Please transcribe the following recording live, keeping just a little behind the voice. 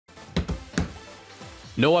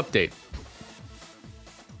No update.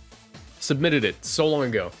 Submitted it so long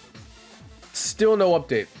ago. Still no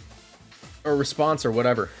update. Or response or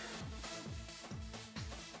whatever.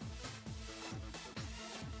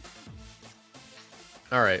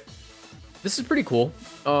 Alright. This is pretty cool.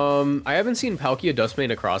 I haven't seen Palkia,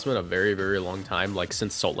 Duskmane, and Crossman in a very, very long time, like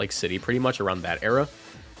since Salt Lake City, pretty much around that era.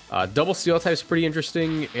 Double Steel type's pretty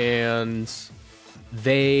interesting, and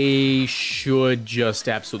they should just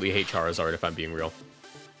absolutely hate Charizard, if I'm being real.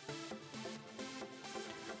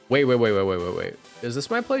 Wait. Is this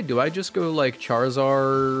my play? Do I just go like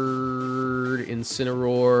Charizard,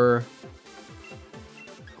 Incineroar,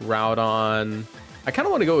 Groudon? I kind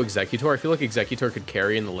of want to go Executor. I feel like Executor could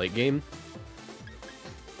carry in the late game.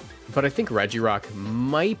 But I think Regirock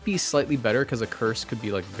might be slightly better because a Curse could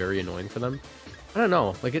be like very annoying for them. I don't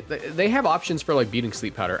know. Like they have options for like beating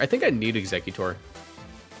Sleep Powder. I think I need Executor.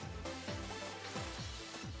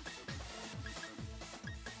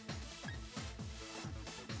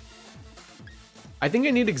 I think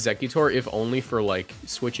I need Executor if only for like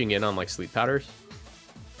switching in on like Sleep Powders.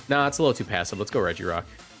 Nah, it's a little too passive. Let's go Regirock.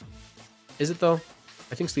 Is it though?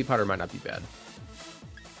 I think Sleep Powder might not be bad.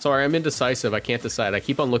 Sorry, I'm indecisive. I can't decide. I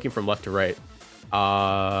keep on looking from left to right.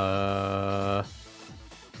 God,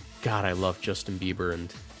 I love Justin Bieber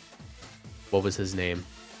and... What was his name?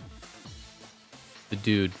 The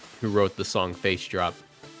dude who wrote the song Face Drop.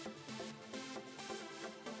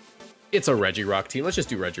 It's a Regirock team. Let's just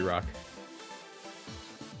do Regirock.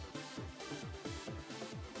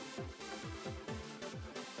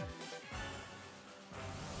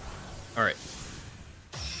 All right.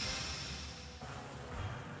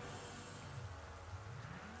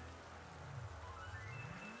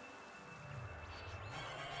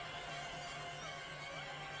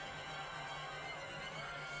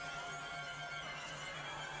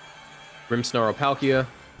 GRIMMSNARL Palkia.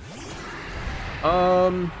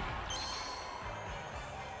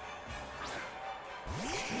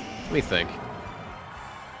 Let me think.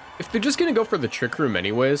 If they're just gonna go for the Trick Room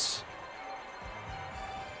anyways,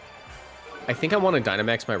 I think I want to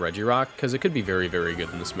Dynamax my Regirock, because it could be very, very good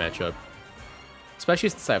in this matchup. Especially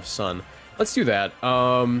since I have Sun. Let's do that.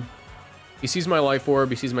 He sees my Life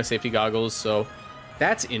Orb, he sees my Safety Goggles, so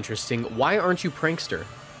that's interesting. Why aren't you Prankster?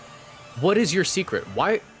 What is your secret?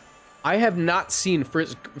 Why... I have not seen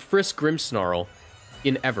Frisk GRIMMSNARL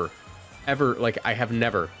in ever. Like, I have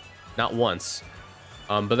never. Not once.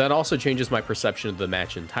 But that also changes my perception of the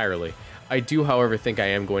match entirely. I do, however, think I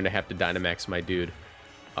am going to have to Dynamax my dude.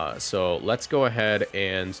 So let's go ahead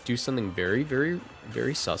and do something very, very,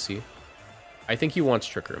 very sussy. I think he wants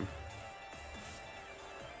Trick Room.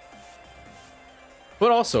 But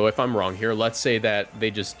also, if I'm wrong here, let's say that they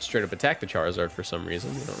just straight up attack the Charizard for some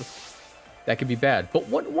reason, you know. That could be bad. But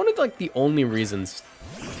one of like the only reasons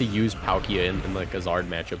to use Palkia in like a Zard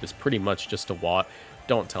matchup is pretty much just to wall.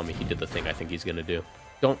 Don't tell me he did the thing I think he's gonna do.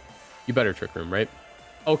 Don't. You better Trick Room, right?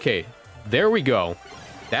 Okay, there we go.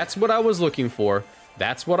 That's what I was looking for.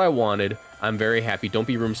 That's what I wanted. I'm very happy. Don't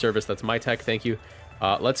be room service. That's my tech. Thank you.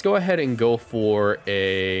 Let's go ahead and go for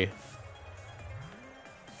a...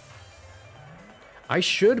 I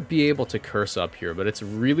should be able to Curse up here, but it's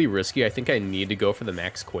really risky. I think I need to go for the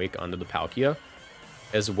Max Quake onto the Palkia,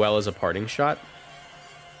 as well as a Parting Shot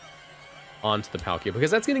onto the Palkia, because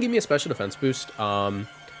that's going to give me a special defense boost, but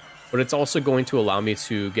it's also going to allow me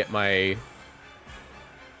to get my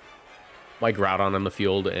Groudon on the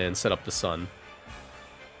field and set up the Sun.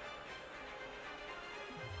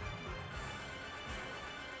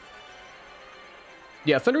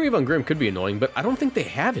 Yeah, Thunderwave on Grim could be annoying, but I don't think they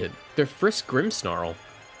have it. They're Frisk GRIMMSNARL.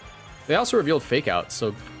 They also revealed Fake Out,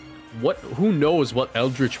 so who knows what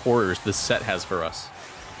Eldritch Horrors this set has for us.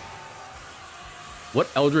 What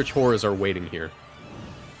Eldritch Horrors are waiting here?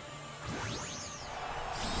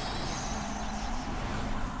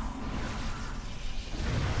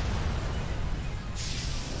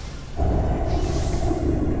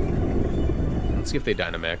 Let's see if they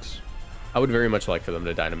Dynamax. I would very much like for them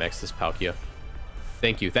to Dynamax this Palkia.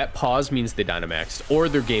 Thank you. That pause means they Dynamaxed, or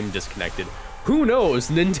their game disconnected. Who knows?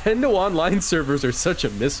 Nintendo Online servers are such a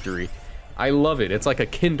mystery. I love it. It's like a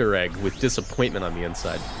Kinder Egg with disappointment on the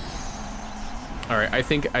inside. All right, I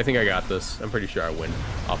think I got this. I'm pretty sure I win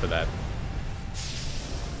off of that.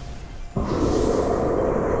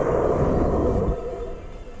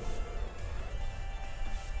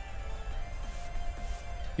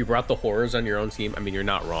 You brought the horrors on your own team? I mean, you're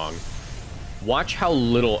not wrong. Watch how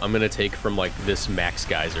little I'm going to take from, like, this Max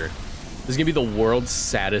Geyser. This is going to be the world's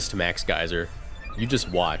saddest Max Geyser. You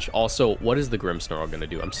just watch. Also, what is the GRIMMSNARL going to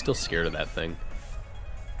do? I'm still scared of that thing.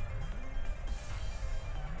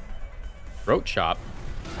 Throat Chop.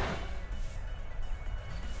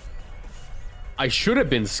 I should have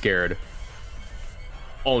been scared.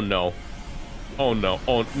 Oh no. Oh no.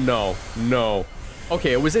 Oh no. No.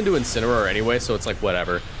 Okay, it was into Incineroar anyway, so it's like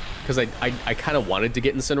whatever. Because I kind of wanted to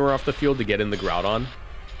get Incineroar off the field to get in the Groudon.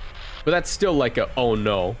 But that's still like a, oh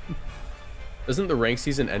no. Doesn't the rank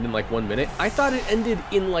season end in like 1 minute? I thought it ended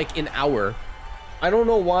in like an hour. I don't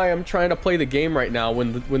know why I'm trying to play the game right now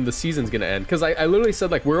when the season's gonna end. Because I literally said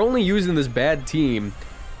like, we're only using this bad team.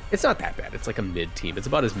 It's not that bad. It's like a mid team. It's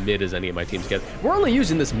about as mid as any of my teams get. We're only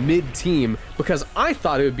using this mid team because I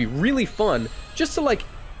thought it would be really fun just to like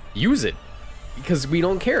use it. Because we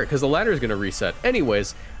don't care, because the ladder is going to reset.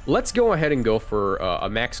 Anyways, let's go ahead and go for a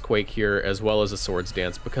Max Quake here, as well as a Swords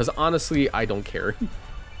Dance, because honestly, I don't care.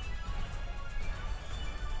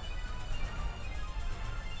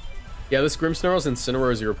 Yeah, this Grimmsnarl's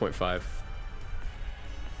Incineroar 0.5.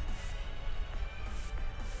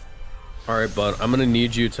 Alright, bud, I'm going to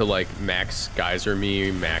need you to, like, max Geyser me,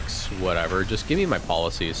 max whatever. Just give me my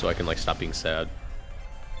policy so I can, like, stop being sad.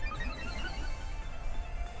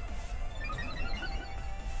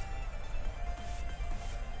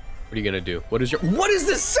 What are you gonna do? What is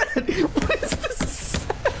this set? What is this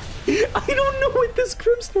set? I don't know what this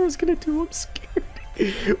Grimmsnarl is gonna do. I'm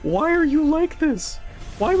scared. Why are you like this?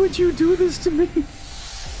 Why would you do this to me?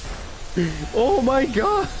 Oh my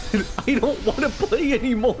god. I don't want to play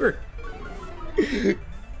anymore. I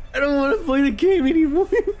don't want to play the game anymore.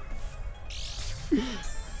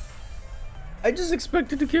 I just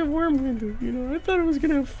expected to get Wormwinded, you know? I thought I was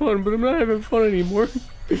gonna have fun, but I'm not having fun anymore.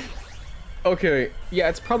 Okay, yeah,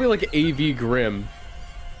 it's probably like AV Grim.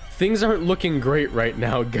 Things aren't looking great right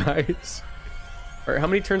now, guys. Alright, how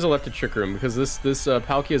many turns are left to Trick Room? Because this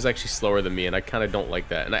Palkia is actually slower than me, and I kind of don't like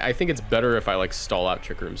that. And I think it's better if I, like, stall out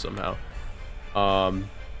Trick Room somehow.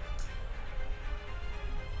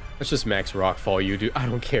 Let's just max Rockfall you, dude. I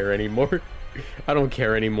don't care anymore. I don't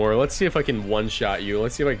care anymore. Let's see if I can one-shot you.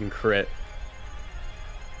 Let's see if I can crit.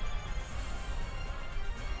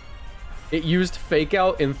 It used Fake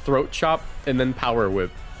Out and Throat Chop and then Power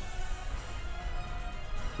Whip.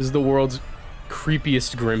 This is the world's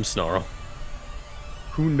creepiest Grimmsnarl.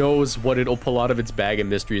 Who knows what it'll pull out of its bag of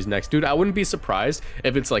mysteries next. Dude, I wouldn't be surprised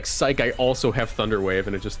if it's like, psych, I also have Thunder Wave,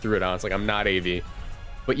 and it just threw it out. It's like, I'm not AV.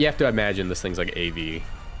 But you have to imagine this thing's like AV,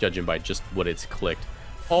 judging by just what it's clicked.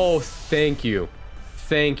 Oh, thank you.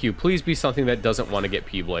 Thank you. Please be something that doesn't want to get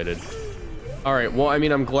P-bladed. Alright, well, I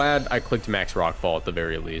mean, I'm glad I clicked Max Rockfall at the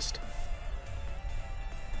very least.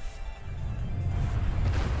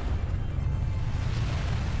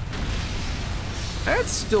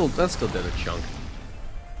 That's still did a chunk.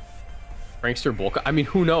 Prankster Bulk Up? I mean,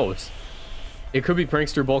 who knows? It could be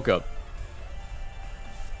Prankster Bulk Up.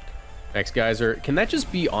 Max Geyser. Can that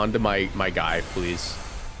just be onto my guy, please?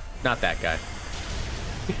 Not that guy.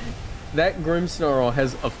 That Grimmsnarl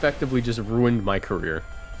has effectively just ruined my career.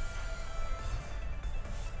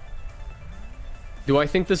 Do I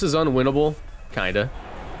think this is unwinnable? Kinda.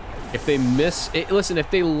 If they miss it, listen, if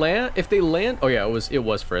they land, oh yeah, it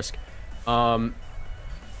was Frisk.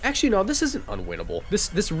 Actually, no, this isn't unwinnable.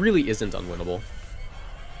 This really isn't unwinnable.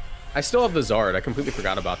 I still have the Zard. I completely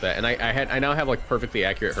forgot about that, and I now have like perfectly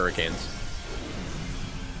accurate Hurricanes.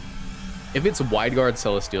 If it's Wide Guard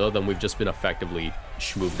Celesteela, then we've just been effectively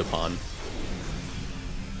schmooved upon.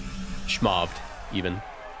 Schmoved, even.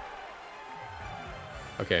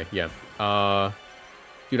 Okay, yeah.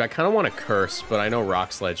 Dude, I kind of want to Curse, but I know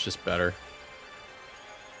Rock Slide's just better.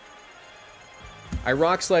 I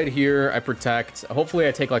Rock Slide here, I Protect. Hopefully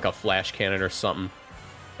I take like a Flash Cannon or something.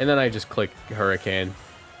 And then I just click Hurricane.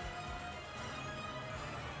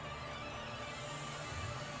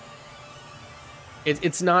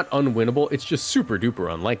 It's not unwinnable, it's just super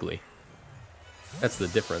duper unlikely. That's the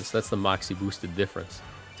difference. That's the Moxie boosted difference.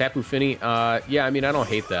 Tapu Fini, yeah, I mean, I don't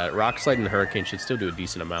hate that. Rock Slide and Hurricane should still do a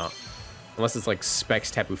decent amount. Unless it's like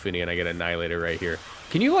Specs Tapu Fini and I get Annihilator right here.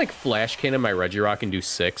 Can you like Flash Cannon my Regirock and do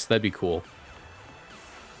 6? That'd be cool.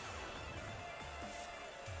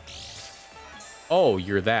 Oh,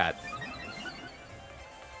 you're that.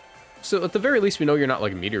 So at the very least, we know you're not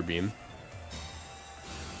like Meteor Beam.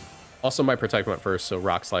 Also, my Protect went first, so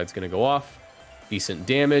Rock Slide's gonna go off. Decent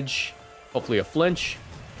damage. Hopefully a flinch.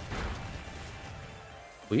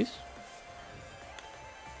 Please?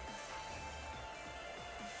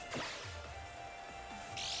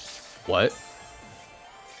 What?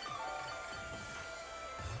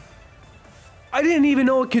 I didn't even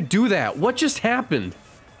know it could do that. What just happened?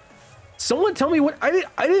 Someone tell me what... I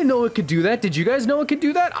didn't know it could do that. Did you guys know it could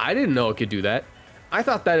do that? I didn't know it could do that. I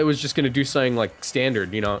thought that it was just going to do something like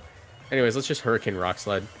standard, you know. Anyways, let's just Hurricane Rock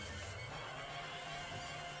Slide.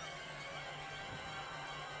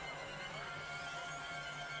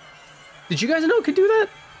 Did you guys know it could do that?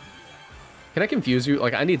 Can I confuse you?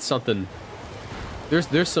 Like, I need something.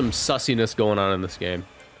 There's some sussiness going on in this game.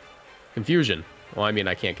 Confusion. Well, I mean,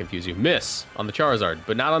 I can't confuse you. Miss on the Charizard,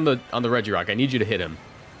 but not on the Regirock. I need you to hit him.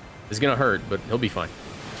 It's gonna hurt, but he'll be fine.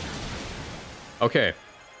 Okay.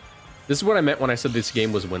 This is what I meant when I said this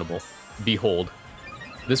game was winnable. Behold.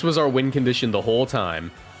 This was our win condition the whole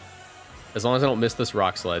time. As long as I don't miss this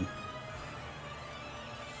Rock Sled.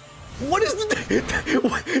 What is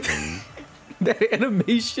the... That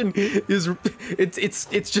animation is...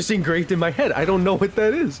 It's just engraved in my head. I don't know what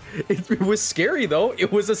that is. It was scary, though.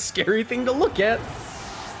 It was a scary thing to look at.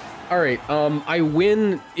 Alright, I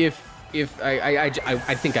win if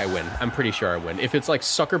I think I win. I'm pretty sure I win. If it's like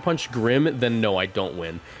Sucker Punch Grim, then no, I don't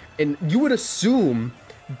win. And you would assume,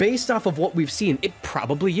 based off of what we've seen, it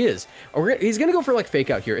probably is. Or he's gonna go for like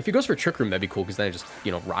Fake Out here. If he goes for Trick Room, that'd be cool, because then I just,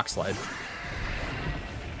 you know, Rock Slide.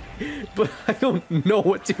 But I don't know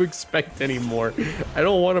what to expect anymore. I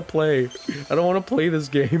don't want to play. I don't want to play this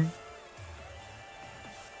game.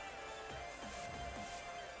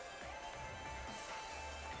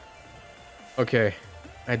 Okay.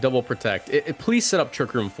 I double protect. Please set up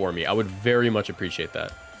Trick Room for me. I would very much appreciate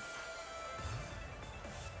that.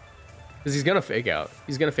 Because he's going to Fake Out.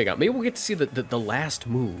 He's going to Fake Out. Maybe we'll get to see the last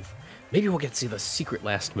move. Maybe we'll get to see the secret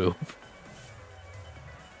last move.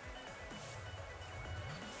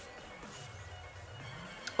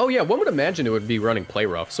 Oh yeah, one would imagine it would be running Play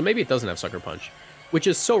Rough, so maybe it doesn't have Sucker Punch. Which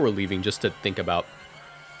is so relieving just to think about.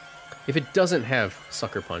 If it doesn't have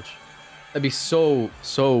Sucker Punch, that'd be so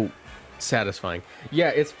satisfying. Yeah,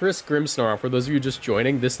 it's first GRIMMSNARL. For those of you just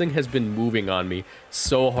joining, this thing has been moving on me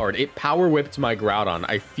so hard. It power whipped my Groudon.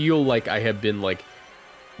 I feel like I have been like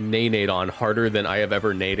nay-nayed on harder than I have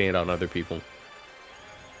ever nay-nayed on other people.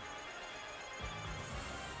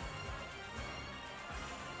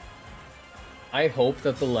 I hope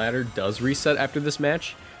that the ladder does reset after this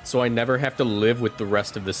match, so I never have to live with the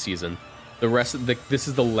rest of the season. This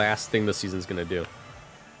is the last thing the season's gonna do.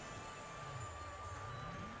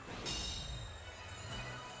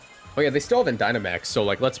 Oh yeah, they still have Dynamax, so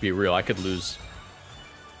like, let's be real, I could lose.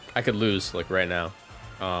 I could lose, like, right now.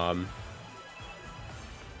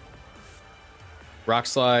 Rock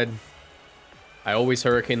Slide. I always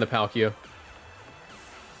Hurricane the Palkia.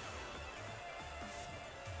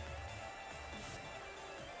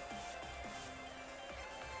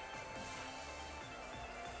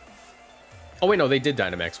 Oh wait, no, they did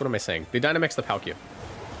Dynamax. What am I saying? They Dynamax the Palkia.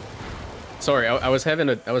 Sorry, I was having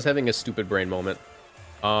a stupid brain moment.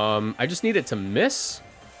 I just need it to miss.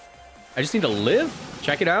 I just need to live.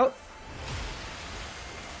 Check it out.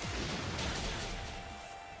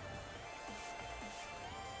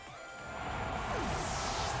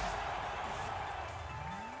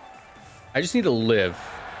 I just need to live.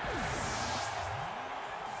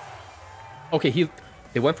 Okay,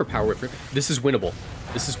 they went for Power Whip. This is winnable.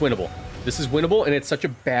 This is winnable. This is winnable, and it's such a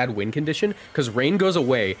bad win condition, because Rain goes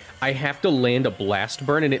away. I have to land a Blast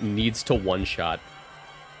Burn, and it needs to one-shot.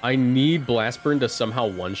 I need Blast Burn to somehow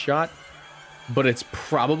one-shot, but it's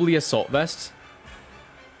probably Assault Vest.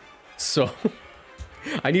 So,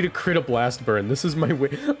 I need to crit a Blast Burn. This is my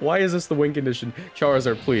win. Why is this the win condition?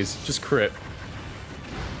 Charizard, please, just crit.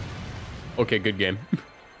 Okay, good game.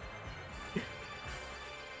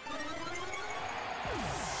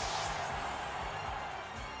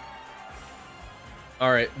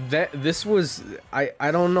 All right, this was I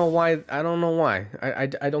don't know why. I don't know why.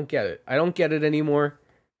 I don't get it. I don't get it anymore.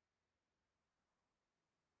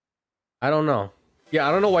 I don't know. Yeah,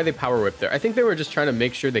 I don't know why they Power Whipped there. I think they were just trying to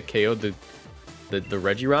make sure they KO'd the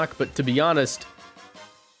Regirock, but to be honest,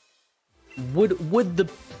 would the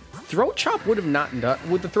Throat Chop would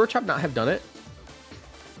the Throat Chop not have done it?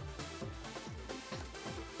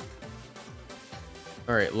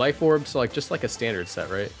 All right, Life Orbs, like just like a standard set,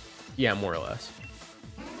 right? Yeah, more or less.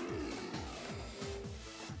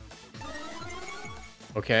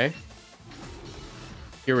 Okay.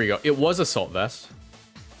 Here we go. It was Assault Vest.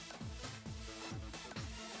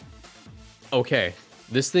 Okay.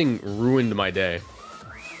 This thing ruined my day.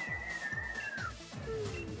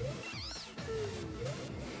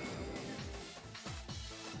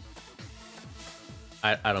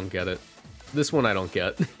 I don't get it. This one I don't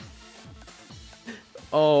get.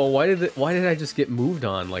 Oh, why did I just get moved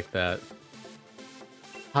on like that?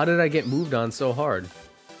 How did I get moved on so hard?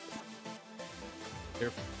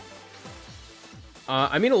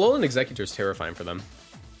 I mean, Alolan Executor is terrifying for them.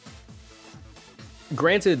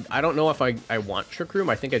 Granted, I don't know if I want Trick Room.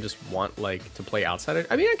 I think I just want, like, to play outside it.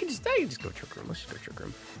 I mean, I can just go Trick Room. Let's just go Trick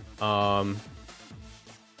Room.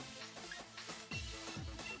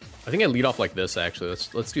 I think I lead off like this, actually.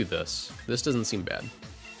 Let's do this. This doesn't seem bad.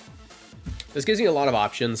 This gives me a lot of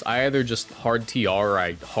options. I either just hard TR or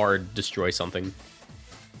I hard destroy something.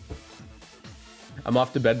 I'm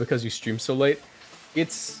off to bed because you stream so late.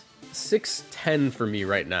 It's 6:10 for me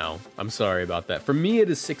right now. I'm sorry about that. For me, it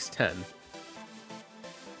is 6:10.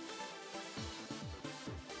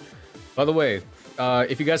 By the way,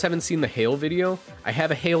 if you guys haven't seen the Hail video, I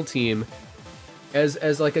have a Hail team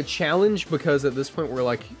as like a challenge because at this point we're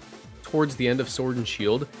like towards the end of Sword and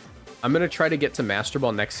Shield. I'm gonna try to get to Master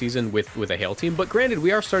Ball next season with a Hail team, but granted,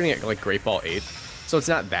 we are starting at like Great Ball 8, so it's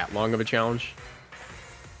not that long of a challenge.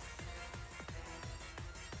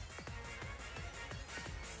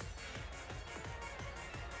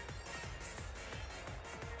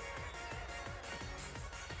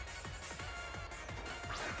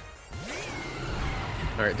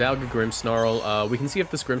 Alright, Dialga Grimmsnarl. We can see if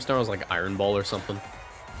this Grimmsnarl is like Iron Ball or something.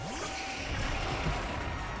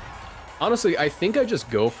 Honestly, I think I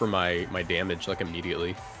just go for my damage, like,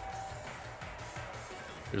 immediately.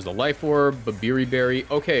 There's the Life Orb, Babiri Berry.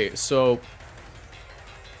 Okay, so...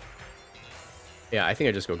 yeah, I think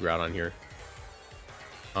I just go Groudon here.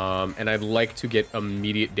 And I'd like to get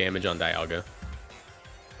immediate damage on Dialga.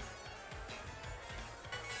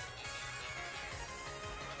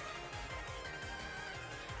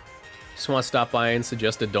 Just want to stop by and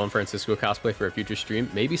suggest a Don Francisco cosplay for a future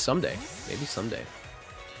stream. Maybe someday. Maybe someday.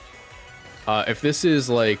 If this is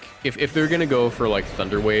like, if they're gonna go for like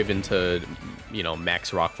Thunder Wave into, you know,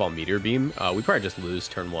 Max Rockfall Meteor Beam, we probably just lose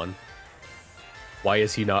turn 1. Why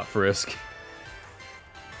is he not Frisk?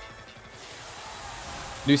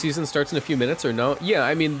 New season starts in a few minutes or no? Yeah,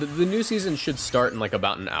 I mean, the new season should start in like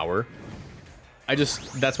about an hour.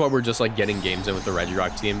 That's why we're just like getting games in with the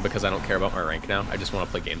Regirock team, because I don't care about my rank now. I just want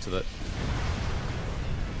to play games with it.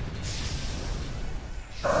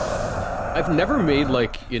 I've never made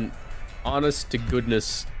like an honest to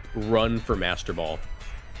goodness run for Master Ball.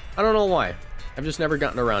 I don't know why. I've just never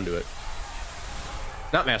gotten around to it.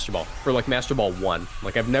 Not Master Ball, for like Master Ball 1.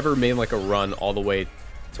 Like I've never made like a run all the way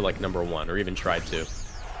to like number 1, or even tried to.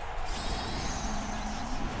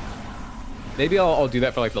 Maybe I'll do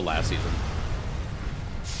that for like the last season,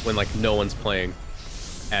 when like no one's playing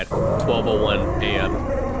at 12:01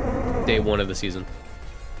 a.m. day 1 of the season.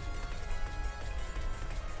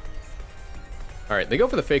 All right, they go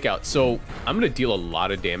for the fake out, so I'm gonna deal a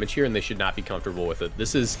lot of damage here, and they should not be comfortable with it.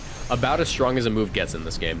 This is about as strong as a move gets in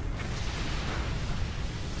this game.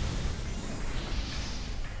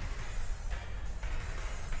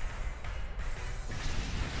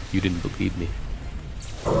 You didn't believe me.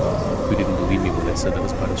 You didn't believe me when I said that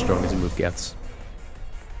was about as strong as a move gets.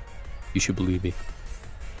 You should believe me.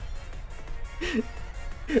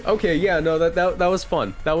 Okay, yeah, no, that was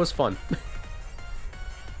fun. That was fun.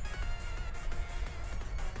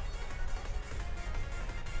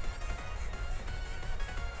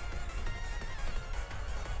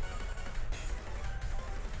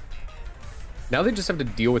 Now they just have to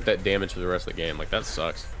deal with that damage for the rest of the game. Like, that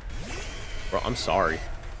sucks. Bro, I'm sorry.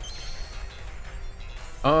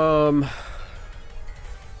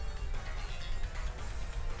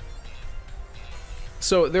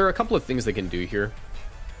 So there are a couple of things they can do here,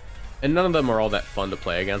 and none of them are all that fun to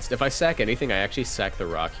play against. If I sack anything, I actually sack the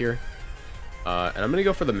rock here. And I'm gonna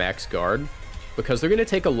go for the max guard, because they're gonna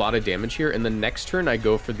take a lot of damage here, and the next turn I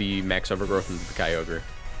go for the max overgrowth into the Kyogre.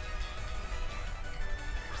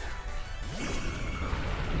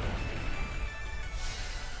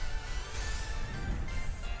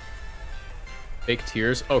 Fake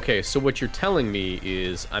tears. Okay, so what you're telling me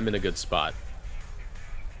is I'm in a good spot.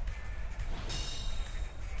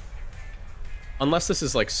 Unless this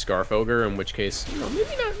is like Scarf Ogre, in which case, you know,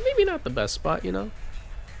 maybe not the best spot, you know?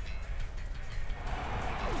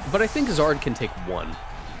 But I think Zard can take 1.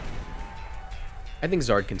 I think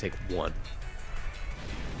Zard can take 1.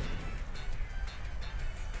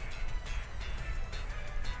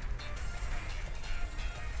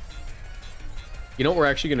 You know what we're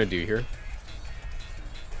actually gonna do here?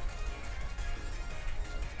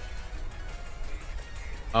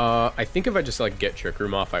 I think if I just like get Trick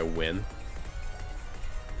Room off, I win.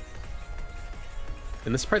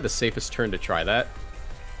 And this is probably the safest turn to try that.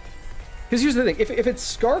 Because here's the thing, if it's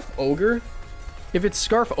Scarf Ogre,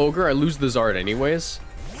 I lose the Zard anyways.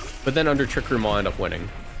 But then under Trick Room, I'll end up winning.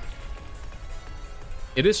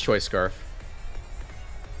 It is Choice Scarf.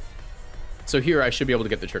 So here, I should be able to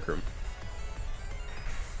get the Trick Room.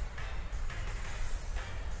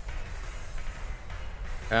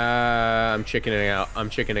 I'm chickening out. I'm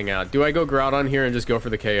chickening out. Do I go Groudon here and just go for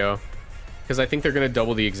the KO? Because I think they're going to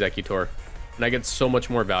double the Executor. And I get so much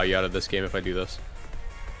more value out of this game if I do this.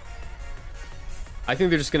 I think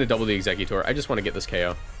they're just going to double the Executor. I just want to get this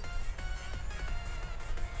KO.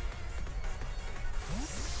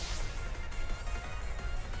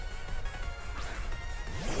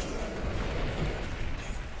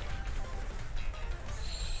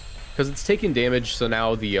 because it's taking damage, so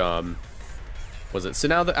now the, so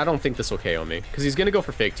now I don't think this will KO me, because he's going to go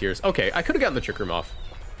for fake tears. Okay, I could have gotten the Trick Room off.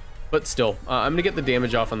 But still, I'm going to get the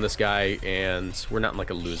damage off on this guy, and we're not in, like,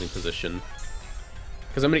 a losing position.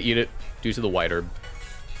 Because I'm going to eat it due to the White Herb.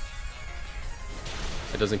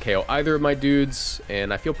 It doesn't KO either of my dudes,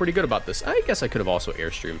 and I feel pretty good about this. I guess I could have also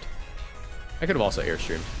Airstreamed.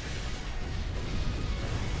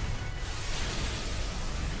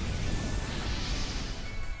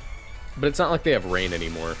 But it's not like they have rain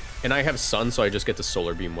anymore. And I have sun, so I just get to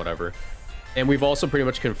Solar Beam, whatever. And we've also pretty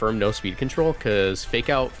much confirmed no speed control, because fake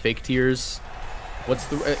out, fake tears.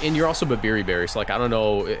 And you're also Babiri Berry, so, like, I don't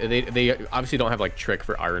know. They obviously don't have, like, Trick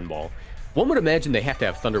for Iron Ball. One would imagine they have to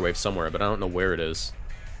have Thunder Wave somewhere, but I don't know where it is.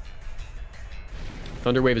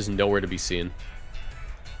 Thunder Wave is nowhere to be seen.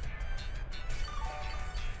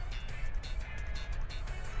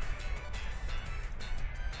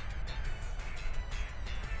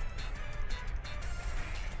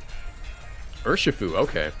 Urshifu,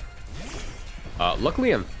 okay.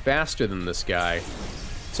 Luckily, I'm faster than this guy,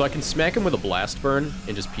 so I can smack him with a Blast Burn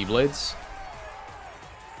and just P-Blades.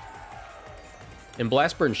 And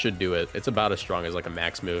Blast Burn should do it. It's about as strong as, like, a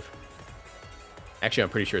max move. Actually, I'm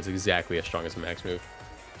pretty sure it's exactly as strong as a max move.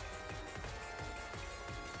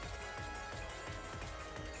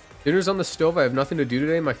 Dinner's on the stove. I have nothing to do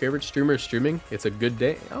today. My favorite streamer is streaming. It's a good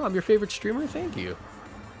day. Oh, I'm your favorite streamer? Thank you.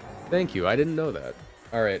 Thank you. I didn't know that.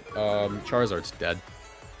 Alright, Charizard's dead.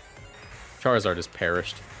 Charizard has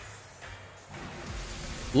perished.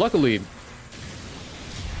 Luckily,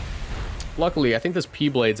 I think this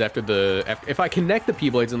P-Blades after the... If I connect the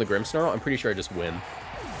P-Blades in the Grimmsnarl, I'm pretty sure I just win.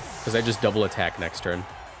 Because I just double attack next turn.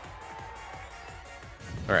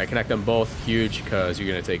 Alright, I connect them both. Huge, because you're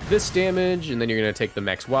going to take this damage, and then you're going to take the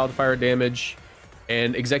max Wildfire damage.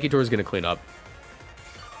 And Executor is going to clean up.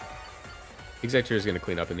 Executor is going to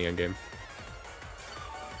clean up in the endgame.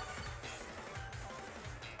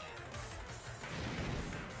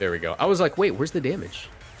 There we go. I was like, wait, where's the damage?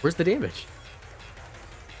 Where's the damage?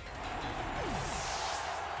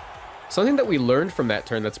 Something that we learned from that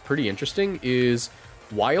turn that's pretty interesting is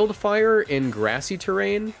Wildfire in grassy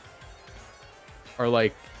terrain are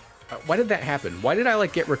like... Why did that happen? Why did I,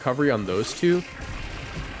 like, get recovery on those two?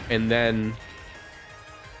 And then...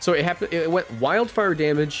 So it happened... It went Wildfire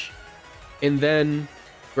damage, and then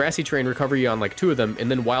grassy terrain recovery on, like, two of them, and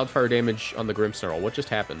then Wildfire damage on the Grimmsnarl. What just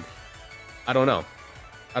happened? I don't know.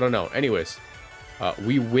 Anyways,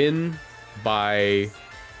 we win by...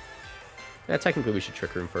 Yeah, technically we should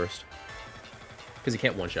Trick Room first. Because he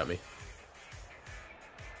can't one-shot me.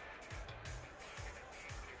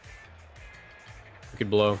 Wicked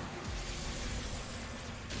Blow.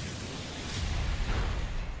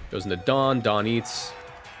 Goes into Dawn. Dawn eats.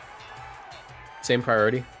 Same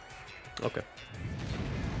priority. Okay.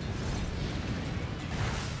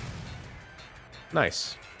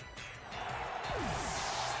 Nice.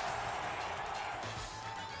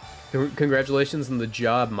 Congratulations on the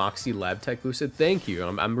job, Moxie Lab Tech boosted. Thank you.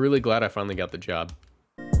 I'm really glad I finally got the job.